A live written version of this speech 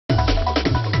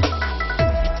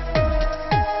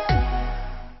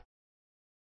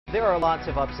There are lots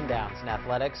of ups and downs in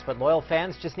athletics, but loyal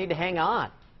fans just need to hang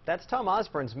on. That's Tom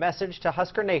Osborne's message to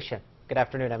Husker Nation. Good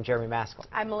afternoon, I'm Jeremy Maskell.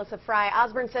 I'm Melissa Fry.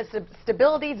 Osborne says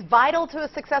stability is vital to a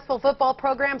successful football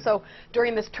program, so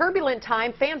during this turbulent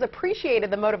time, fans appreciated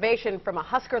the motivation from a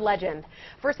Husker legend.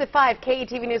 First at 5,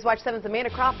 KETV News Watch 7's Amanda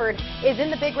Crawford is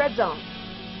in the Big Red Zone.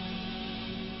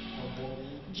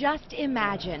 Just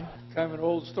imagine kind of an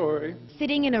old story.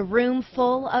 sitting in a room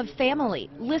full of family,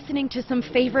 listening to some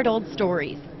favorite old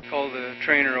stories. Called the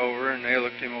trainer over and they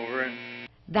looked him over and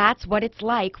That's what it's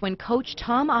like when Coach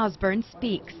Tom Osborne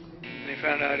speaks. they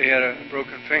found out he had a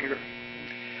broken finger.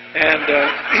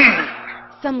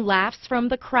 And Some laughs from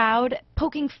the crowd,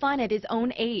 poking fun at his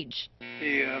own age.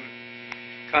 he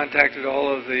contacted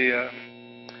all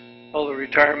the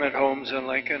retirement homes in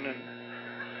Lincoln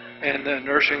and the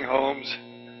nursing homes.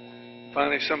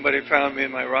 Finally somebody found me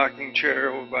in my rocking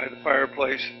chair over by the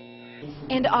fireplace.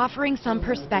 And offering some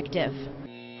perspective.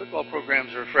 Football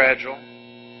programs are fragile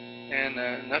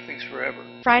and nothing's forever.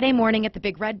 Friday morning at the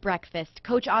Big Red Breakfast,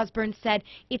 Coach Osborne said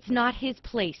it's not his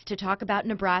place to talk about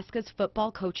Nebraska's football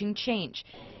coaching change.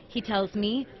 He tells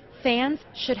me fans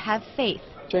should have faith.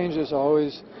 Change is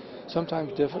always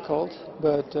sometimes difficult,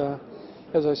 but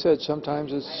as I said,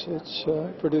 sometimes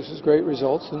it produces great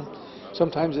results and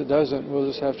sometimes it doesn't. We'll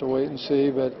just have to wait and see,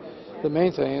 but the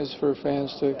main thing is for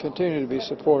fans to continue to be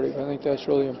supportive. I think that's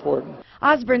really important.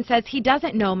 Osborne says he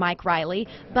doesn't know Mike Riley,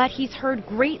 but he's heard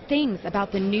great things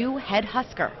about the new head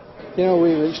Husker. You know,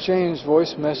 we've exchanged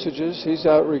voice messages. He's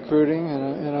out recruiting,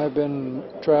 and I've been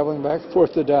traveling back and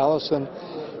forth to Dallas.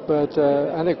 But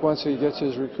I think once he gets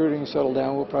his recruiting settled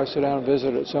down, we'll probably sit down and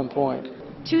visit at some point.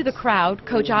 To the crowd,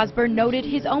 Coach Osborne noted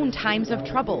his own times of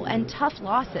trouble and tough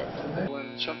losses.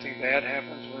 When something bad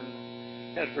happens,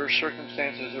 when adverse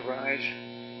circumstances arise,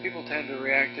 people tend to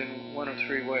react in one of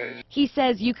three ways. He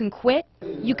says you can quit,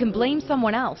 you can blame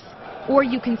someone else, or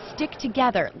you can stick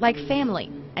together like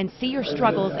family and see your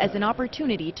struggles as an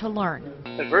opportunity to learn.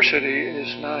 Adversity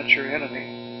is not your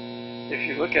enemy if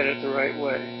you look at it the right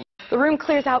way. The room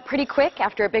clears out pretty quick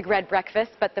after a Big Red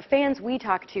Breakfast, but the fans we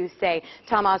talked to say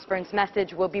Tom Osborne's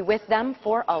message will be with them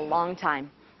for a long time.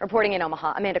 Reporting in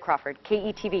Omaha, Amanda Crawford,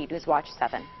 KETV News Watch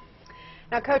 7.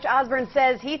 Now, Coach Osborne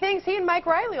says he thinks he and Mike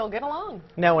Riley will get along.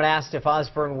 Now, when asked if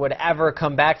Osborne would ever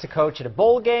come back to coach at a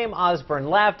bowl game, Osborne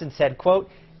laughed and said, quote,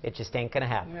 "It just ain't gonna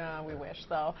happen." Yeah, we wish,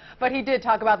 though. But he did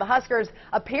talk about the Huskers'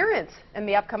 appearance in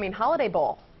the upcoming Holiday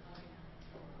Bowl.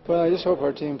 Well, I just hope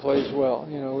our team plays well.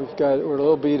 You know, we're a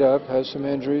little beat up, has some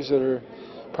injuries that are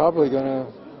probably going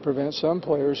to prevent some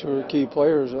players who are key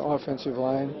players on the offensive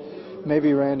line,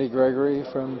 maybe Randy Gregory,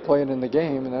 from playing in the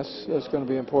game, and that's going to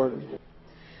be important.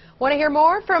 Want to hear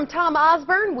more from Tom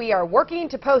Osborne? We are working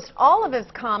to post all of his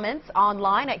comments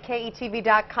online at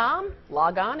KETV.com.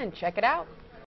 Log on and check it out.